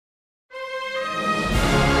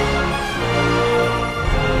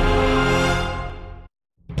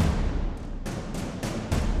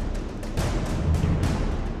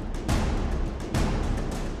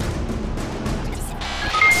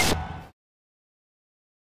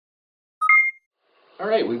All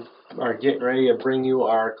right, we are getting ready to bring you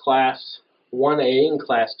our Class 1A and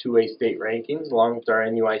Class 2A state rankings along with our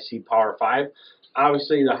NUIC Power 5.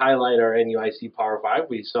 Obviously, to highlight our NUIC Power 5,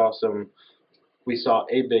 we saw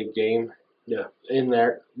a big game in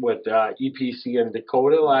there with EPC and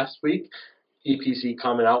Dakota last week. EPC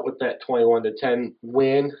coming out with that 21-10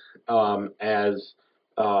 win as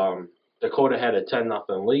Dakota had a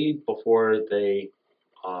 10-0 lead before they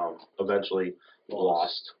eventually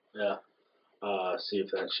lost. Yeah. See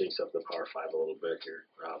if that shakes up the Power 5 a little bit here.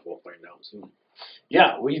 We'll find out soon.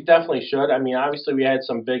 Yeah, we definitely should. I mean, obviously we had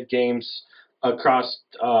some big games across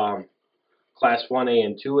Class 1A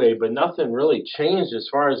and 2A, but nothing really changed as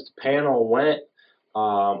far as the panel went. A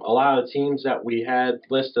lot of the teams that we had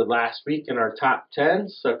listed last week in our top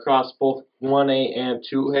 10s across both 1A and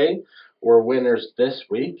 2A were winners this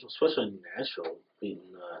week. Especially Nashville beating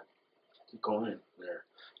DuQuoin there.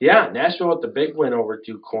 Yeah, Nashville with the big win over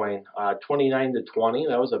DuQuoin, 29-20.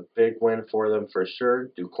 That was a big win for them for sure.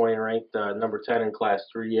 DuQuoin ranked number 10 in Class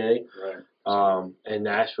 3A. Right. And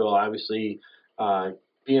Nashville, obviously,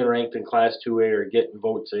 being ranked in Class 2A or getting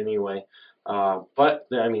votes anyway. But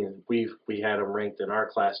I mean, we had them ranked in our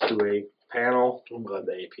Class 2A panel. I'm glad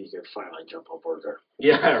the AP could finally jump on board there.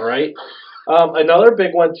 Yeah, right. Another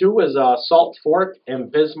big one too was Salt Fork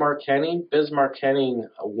and Bismarck-Henning. Bismarck-Henning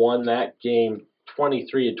won that game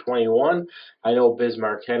 23-21. I know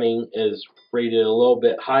Bismarck-Henning is rated a little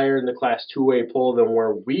bit higher in the Class 2A poll than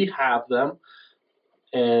where we have them,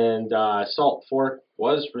 and Salt Fork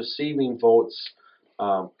was receiving votes.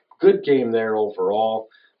 Good game there overall.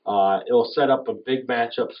 It'll set up a big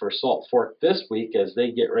matchup for Salt Fork this week as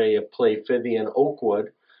they get ready to play Fithian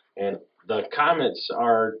Oakwood, and the Comets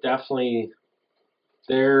are definitely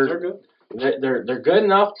They're good. They're good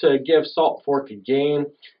enough to give Salt Fork a game.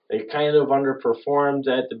 They kind of underperformed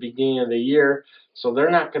at the beginning of the year, so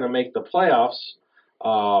they're not going to make the playoffs.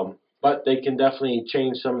 But they can definitely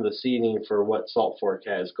change some of the seeding for what Salt Fork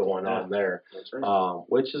has going on there, That's right.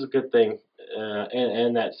 which is a good thing.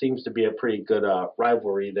 And that seems to be a pretty good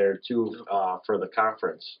rivalry there too for the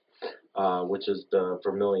conference, which is the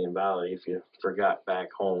Vermilion Valley, if you forgot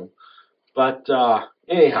back home. But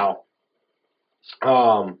anyhow,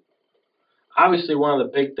 obviously one of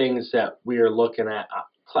the big things that we are looking at,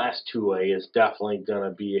 Class 2A is definitely going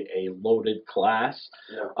to be a loaded class.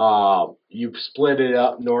 Yeah. You've split it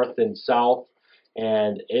up north and south,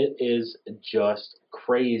 and it is just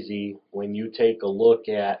crazy when you take a look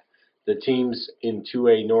at the teams in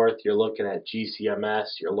 2A North. You're looking at GCMS,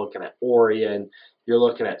 you're looking at Orion, you're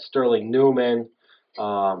looking at Sterling Newman,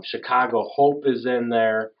 Chicago Hope is in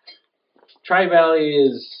there. Tri-Valley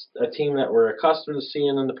is a team that we're accustomed to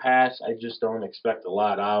seeing in the past. I just don't expect a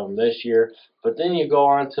lot out of them this year. But then you go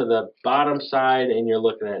on to the bottom side, and you're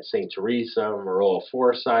looking at St. Teresa, Maroa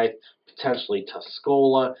Forsyth, potentially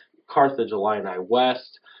Tuscola, Carthage Illini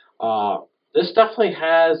West. This definitely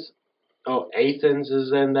has, Athens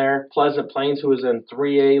is in there. Pleasant Plains, who was in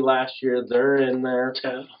 3A last year, they're in there.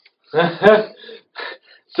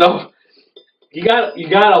 So you got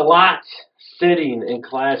a lot sitting in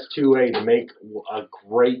Class 2A to make a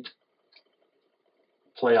great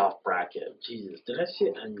playoff bracket. Jesus, did I see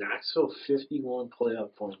a Knoxville 51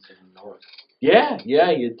 playoff points in the North? Yeah,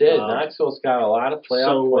 you did. Knoxville's got a lot of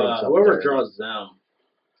playoff points. So whoever draws them,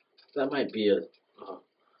 that might be a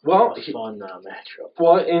fun matchup.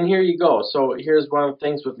 Well, and here you go. So here's one of the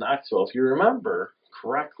things with Knoxville. If you remember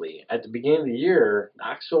correctly, at the beginning of the year,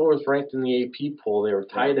 Knoxville was ranked in the AP poll. They were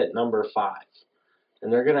tied at number 5.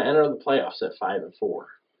 And they're going to enter the playoffs at 5-4.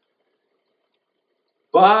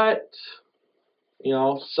 But,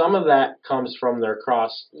 some of that comes from their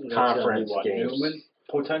cross-conference games. Newman,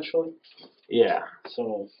 potentially? Yeah.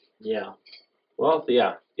 So, yeah. Well,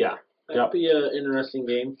 yeah. That'd be an interesting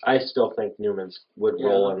game. I still think Newman's would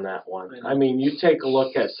roll in that one. I mean, you take a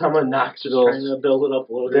look at some of Knoxville's. Trying to build it up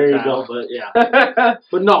a little bit. There you go. But yeah.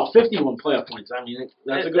 But no, 51 playoff points. I mean,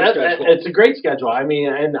 that's a good schedule. It's a great schedule. I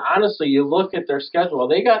mean, and honestly, you look at their schedule.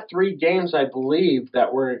 They got 3 games, I believe, that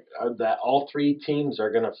all 3 teams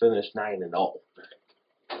are going to finish 9-0.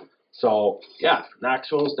 So yeah,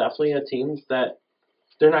 Knoxville is definitely a team that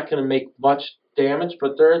they're not going to make much damage,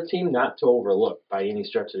 but they're a team not to overlook by any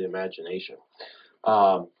stretch of the imagination.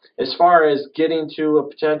 As far as getting to a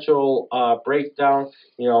potential breakdown,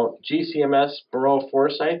 GCMS Maroa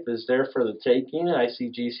Forsyth is there for the taking. I see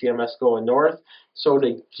GCMS going north. So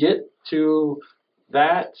to get to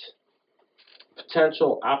that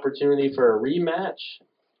potential opportunity for a rematch,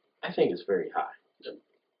 I think it's very high.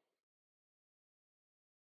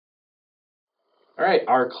 All right,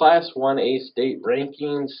 our Class 1A state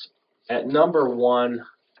rankings. At number 1,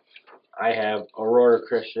 I have Aurora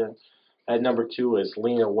Christian. At number 2 is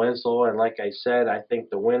Lena Wenzel, and like I said, I think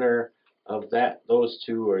the winner of those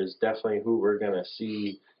two is definitely who we're going to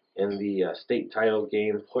see in the state title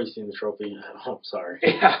game. Hoisting the trophy. Oh, sorry.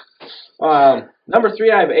 Yeah. Number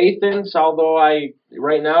 3, I have Athens, although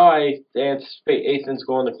right now I anticipate Athens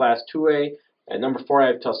going to Class 2A. At number 4, I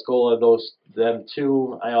have Tuscola. Them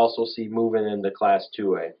two, I also see moving into Class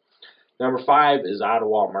 2A. Number 5 is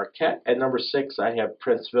Ottawa Marquette. At number 6, I have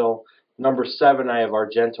Princeville. Number 7, I have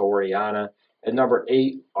Argento Oriana. At number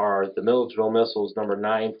 8 are the Milledgeville Missiles. Number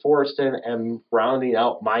 9, Forreston. And rounding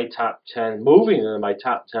out my top 10, moving into my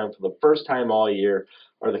top 10 for the first time all year,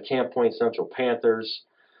 are the Camp Point Central Panthers.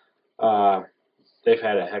 They've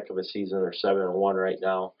had a heck of a season. They're 7-1 right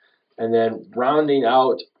now. And then rounding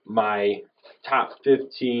out my top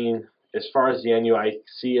 15, as far as the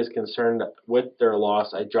NUIC is concerned, with their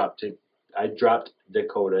loss, I dropped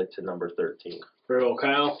Dakota to number 13. Very well,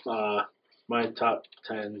 Kyle. My top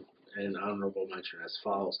 10 and honorable mention as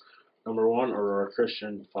follows. Number 1, Aurora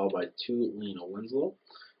Christian, followed by 2, Lena Winslow.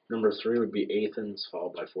 Number 3 would be Athens,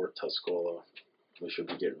 followed by 4, Tuscola. We should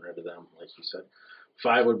be getting rid of them, like you said.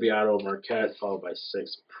 5 would be Ottawa Marquette, followed by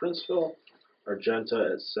 6, Princeville.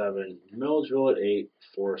 Argenta at 7, Milledgeville at 8,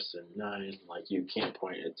 Forest at 9, like you, Camp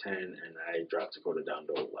Point at 10, and I dropped Dakota down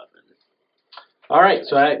to 11. All right,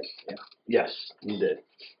 so yes, you did.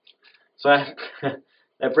 So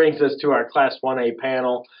that brings us to our Class 1A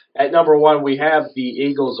panel. At number 1, we have the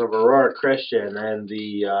Eagles of Aurora Christian and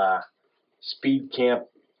the speed camp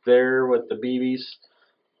there with the BBs.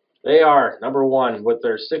 They are number 1 with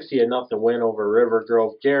their 60-0 win over River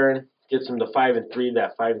Grove Garin. Gets them to 5-3.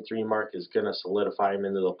 That 5-3 mark is going to solidify them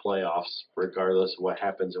into the playoffs, regardless of what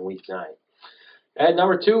happens in Week 9. At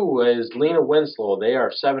number 2 is Lena Winslow. They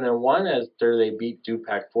are 7-1 after they beat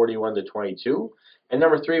Dupac 41-22. At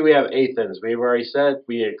number 3, we have Athens. We've already said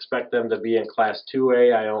we expect them to be in Class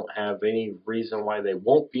 2A. I don't have any reason why they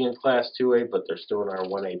won't be in Class 2A, but they're still in our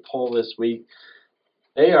 1A poll this week.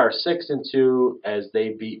 They are 6-2 as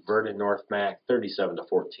they beat Vernon North Mac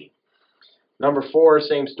 37-14. Number 4,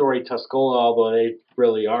 same story, Tuscola, although they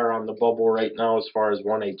really are on the bubble right now as far as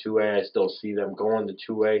 1A, 2A. I still see them going to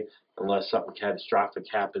 2A unless something catastrophic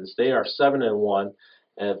happens. They are 7-1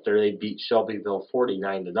 after they beat Shelbyville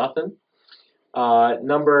 49-0.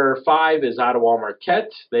 Number 5 is Ottawa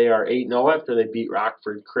Marquette. They are 8-0 after they beat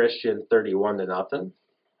Rockford Christian 31-0.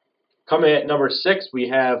 Coming at number 6, we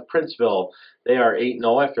have Princeville. They are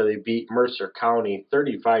 8-0 after they beat Mercer County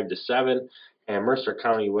 35-7. And Mercer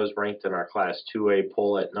County was ranked in our Class 2A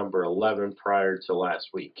poll at number 11 prior to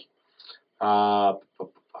last week. Argento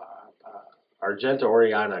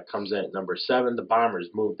Oriana comes in at number 7. The Bombers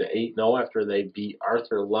moved to 8-0 after they beat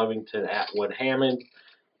Arthur Lovington Atwood Hammond,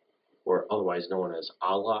 or otherwise known as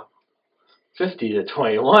Allah,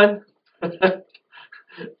 50-21.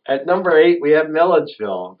 At number 8, we have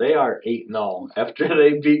Milledgeville. They are 8-0 after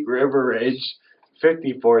they beat River Ridge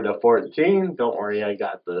 54-14. Don't worry, I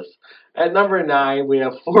got this. At number 9, we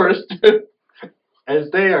have Forest,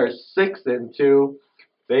 as they are 6-2.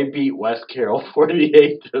 They beat West Carroll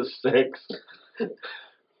 48-6.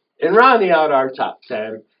 And rounding out our top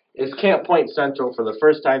 10 is Camp Point Central for the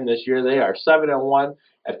first time this year. They are 7-1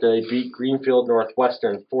 after they beat Greenfield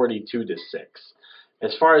Northwestern 42-6.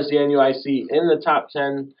 As far as the NUIC in the top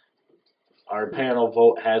 10, our panel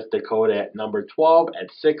vote has Dakota at number 12 at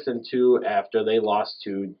 6-2 after they lost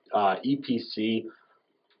to EPC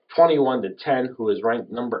 21-10, who is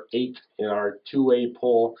ranked number 8 in our 2A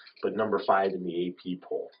poll, but number 5 in the AP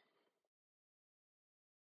poll.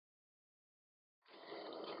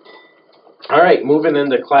 All right, moving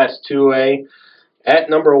into Class 2A. At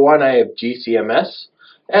number 1, I have GCMS.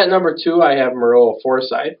 At number 2, I have Maroa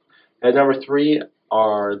Forsyth. At number 3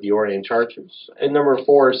 are the Orion Chargers. At number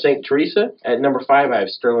 4 is St. Teresa. At number 5, I have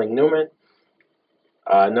Sterling Newman.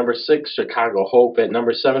 Number 6, Chicago Hope. At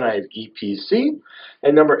number 7, I have EPC.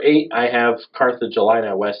 At number 8, I have Carthage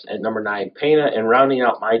Illini West. At number 9, Pana. And rounding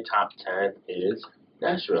out my top 10 is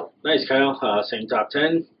Nashville. Nice, Kyle. Same top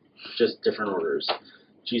 10, just different orders.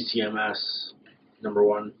 GCMS, number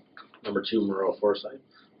 1. Number 2, Maroa Forsyth.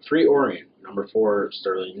 3, Orion. Number 4,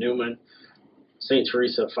 Sterling Newman. St.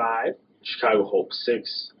 Teresa, 5. Chicago Hope,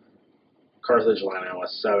 6. Carthage Illini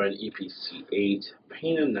West, 7. EPC, 8.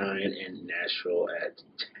 Pana, 9. And Nashville at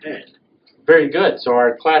 10. Very good. So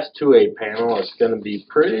our Class 2A panel is going to be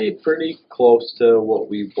pretty close to what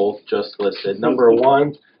we both just listed. Number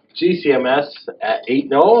 1, GCMS at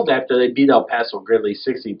 8-0 after they beat El Paso Gridley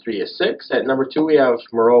 63-6. At number 2, we have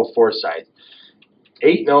Maroa Forsyth.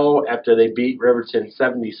 8-0 after they beat Riverton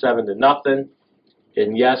 77-0.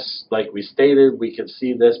 And yes, like we stated, we could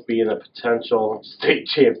see this being a potential state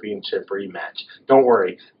championship rematch. Don't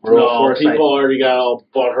worry. No, people already got all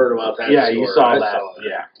butthurt about that. Yeah, story. you saw I that. Saw that.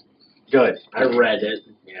 Yeah. Good. I read it.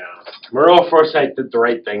 Yeah. Merle Forsyth did the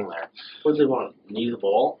right thing there. What did they want? Need the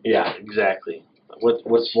ball? Yeah, exactly.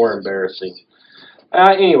 What's more embarrassing?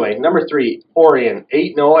 Anyway, number 3, Orion,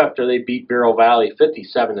 8-0 after they beat Bureau Valley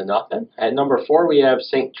 57-0. At number 4, we have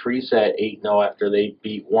St. Teresa at 8-0 after they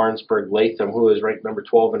beat Warrensburg Latham, who is ranked number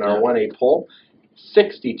 12 in our 1A poll,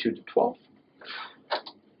 62-12.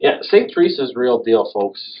 Yeah, St. Teresa's real deal,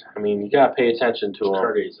 folks. I mean, you gotta pay attention to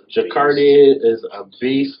him. Jacardi is a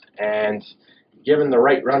beast, and given the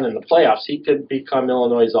right run in the playoffs, he could become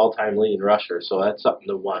Illinois' all-time leading rusher. So that's something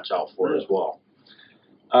to watch out for as well.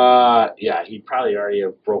 Yeah, he probably already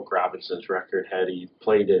have broke Robinson's record had he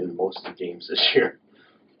played in most of the games this year.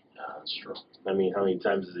 Yeah, that's true. I mean, how many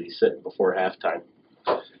times is he sitting before halftime?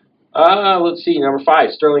 Let's see, number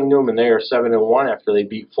 5, Sterling Newman. They are 7-1 after they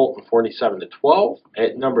beat Fulton 47-12.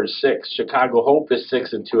 At number 6, Chicago Hope is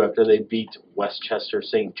 6-2 after they beat Westchester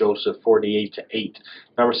St. Joseph 48-8.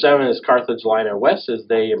 Number 7 is Carthage Lina West as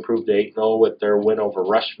they improved to 8-0 with their win over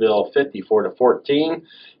Rushville 54-14.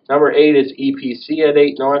 Number 8 is EPC at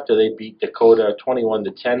 8-0 after they beat Dakota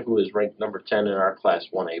 21-10, who is ranked number 10 in our Class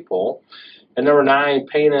 1A poll. And number 9,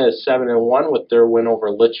 Pana is 7-1 with their win over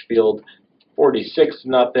Litchfield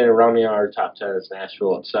 46-0. Rounding out our top 10 is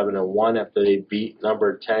Nashville at 7-1 after they beat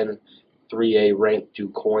number 10 3A ranked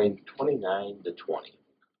DuQuoin 29-20.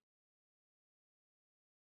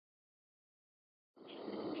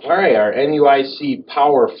 All right, our NUIC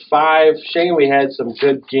Power 5. Shane, we had some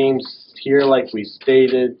good games here, like we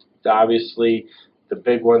stated. Obviously, the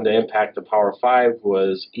big one to impact the Power 5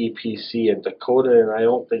 was EPC and Dakota, and I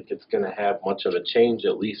don't think it's going to have much of a change.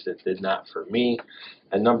 At least it did not for me.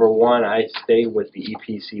 At number 1, I stay with the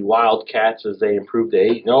EPC Wildcats as they improved to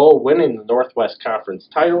 8-0, winning the Northwest Conference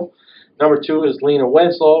title. Number 2 is Lena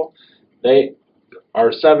Winslow. They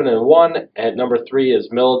are 7-1. At number 3 is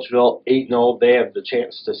Milledgeville, 8-0. They have the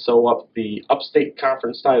chance to sew up the Upstate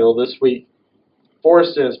Conference title this week.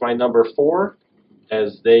 Forreston is my number 4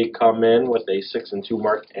 as they come in with a 6-2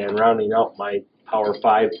 mark, and rounding out my Power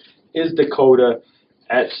 5 is Dakota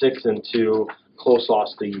at 6-2. Close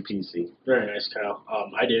loss to EPC. Very nice, Kyle.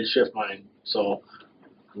 I did shift mine, so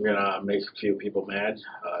I'm going to make a few people mad.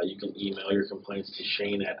 You can email your complaints to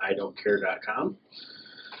shane@idon'tcare.com.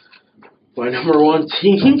 My number 1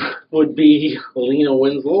 team would be Lena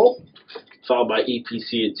Winslow, followed by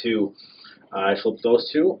EPC at 2. I flipped those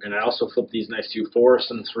 2, and I also flipped these next 2,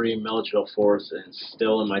 Forreston 3, Milledgeville 4th, and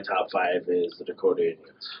still in my top 5 is the Dakota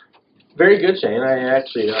Indians. Very good, Shane. I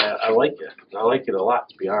like it. I like it a lot,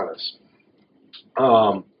 to be honest.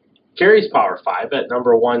 Carrie's Power 5 at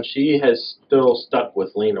number 1. She has still stuck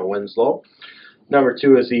with Lena Winslow. Number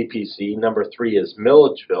 2 is EPC. Number 3 is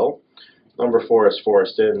Milledgeville. Number 4 is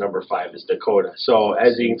Forreston. Number 5 is Dakota. So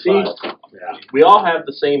as you can see, we all have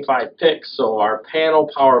the same 5 picks. So our panel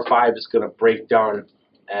Power 5 is going to break down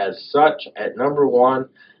as such. At number 1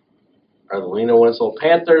 are the Lena Winslow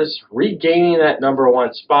Panthers, regaining that number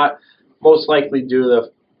 1 spot, most likely due to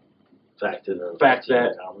the fact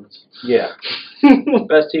that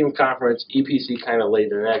best team conference. EPC kind of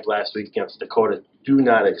laid an egg last week against Dakota. Do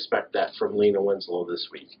not expect that from Lena Winslow this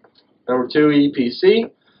week. Number 2,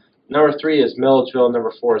 EPC. Number 3 is Milledgeville.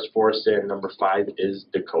 Number 4 is Forreston. Number 5 is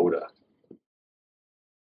Dakota.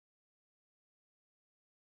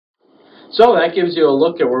 So that gives you a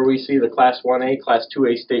look at where we see the Class 1A, Class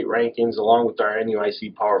 2A state rankings along with our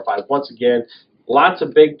NUIC Power 5. Once again, lots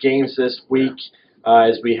of big games this week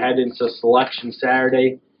as we head into Selection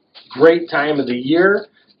Saturday. Great time of the year.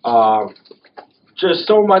 Just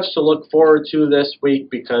so much to look forward to this week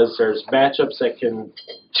because there's matchups that can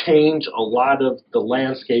change a lot of the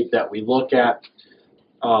landscape that we look at.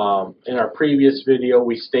 In our previous video,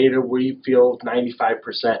 we stated we feel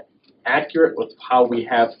 95% accurate with how we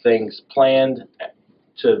have things planned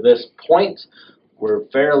to this point. We're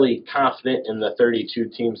fairly confident in the 32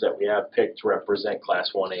 teams that we have picked to represent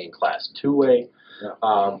Class 1A and Class 2A.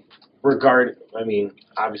 Yeah.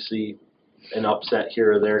 Obviously, an upset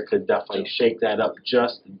here or there could definitely shake that up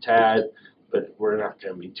just a tad, but we're not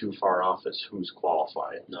going to be too far off as who's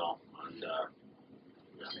qualified. No, and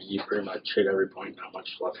you pretty much hit every point. Not much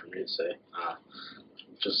left for me to say.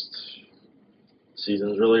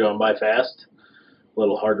 Season's really going by fast. A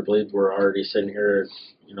little hard to believe we're already sitting here,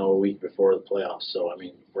 a week before the playoffs. So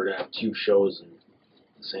we're gonna have 2 shows in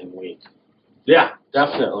the same week. Yeah,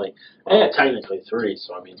 definitely. Well, technically 3.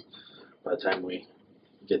 So by the time we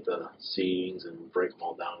get the seedings and break them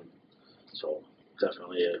all down, so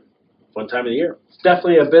definitely fun time of the year. It's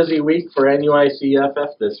definitely a busy week for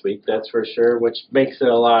NUICFF this week, that's for sure, which makes it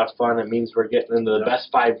a lot of fun. It means we're getting into the best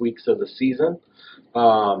 5 weeks of the season.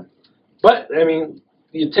 But, I mean,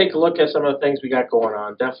 you take a look at some of the things we got going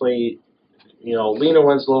on. Definitely, you know, Lena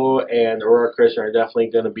Winslow and Aurora Christian are definitely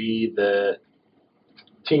going to be the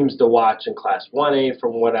teams to watch in Class 1A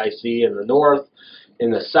from what I see in the north.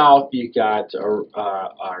 In the south, you got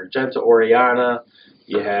Argenta Oriana.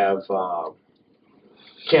 You have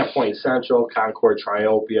Camp Point Central, Concord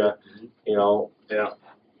Triopia. You know, Yeah,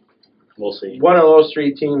 we'll see. one of those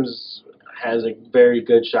 3 teams has a very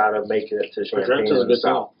good shot of making it to Champaign Argenta's a in the good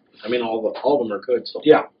south. team. I mean, all of them are good. So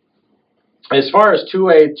Yeah. As far as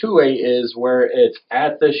 2A is where it's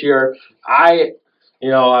at this year. I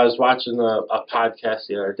was watching a podcast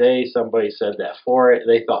the other day. Somebody said that 4A,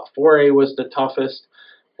 they thought 4A was the toughest.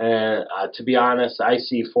 And to be honest, I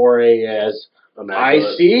see 4A as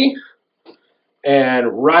IC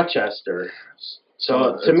and Rochester.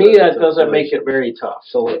 So to me, that doesn't make it very tough.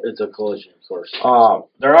 So it's a collision, of course.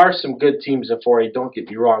 There are some good teams in 4A, don't get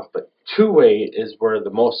me wrong, but 2A is where the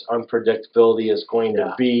most unpredictability is going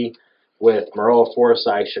to be with Maroa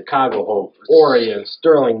Forsyth, Chicago Hope, Orion,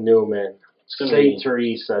 Sterling Newman, St.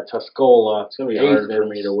 Teresa, Tuscola. It's going to be hard for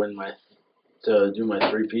me to do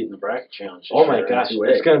my three-peat in the bracket challenge. Oh my gosh,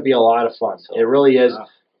 it's going to be a lot of fun. So, it really is.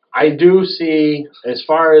 I do see, as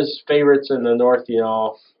far as favorites in the north, you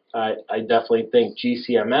know, I definitely think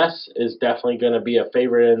GCMS is definitely going to be a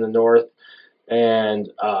favorite in the north,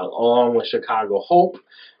 and along with Chicago Hope.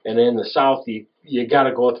 And in the south, you got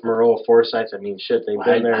to go with Maroa Forsyth. I mean, shit, they've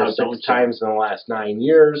been there 6 times in the last 9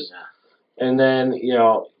 years. Yeah. And then, you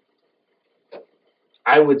know,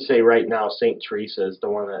 I would say right now St. Teresa is the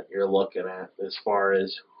one that you're looking at as far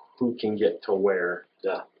as who can get to where.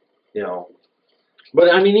 Yeah. You know. But,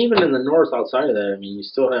 I mean, even in the north outside of that, I mean, you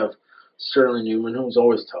still have Sterling Newman, who's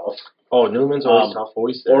always tough. Oh, Newman's always tough,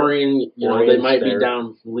 always there. Orion, you know, they might be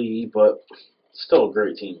down Lee, but still a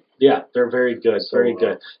great team. Yeah, they're very good, very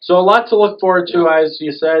good. So a lot to look forward to, as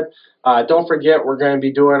you said. Don't forget, we're going to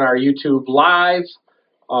be doing our YouTube Live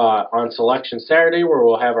on Selection Saturday, where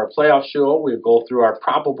we'll have our playoff show. We'll go through our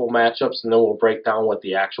probable matchups, and then we'll break down what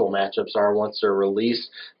the actual matchups are once they're released.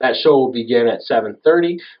 That show will begin at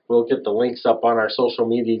 7:30. We'll get the links up on our social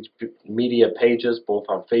media pages, both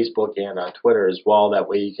on Facebook and on Twitter as well. That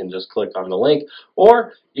way you can just click on the link.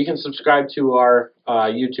 Or you can subscribe to our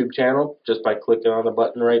YouTube channel just by clicking on the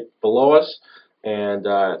button right below us, and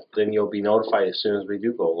then you'll be notified as soon as we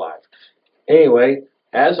do go live. Anyway,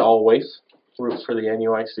 as always, root for the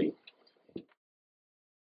NUIC.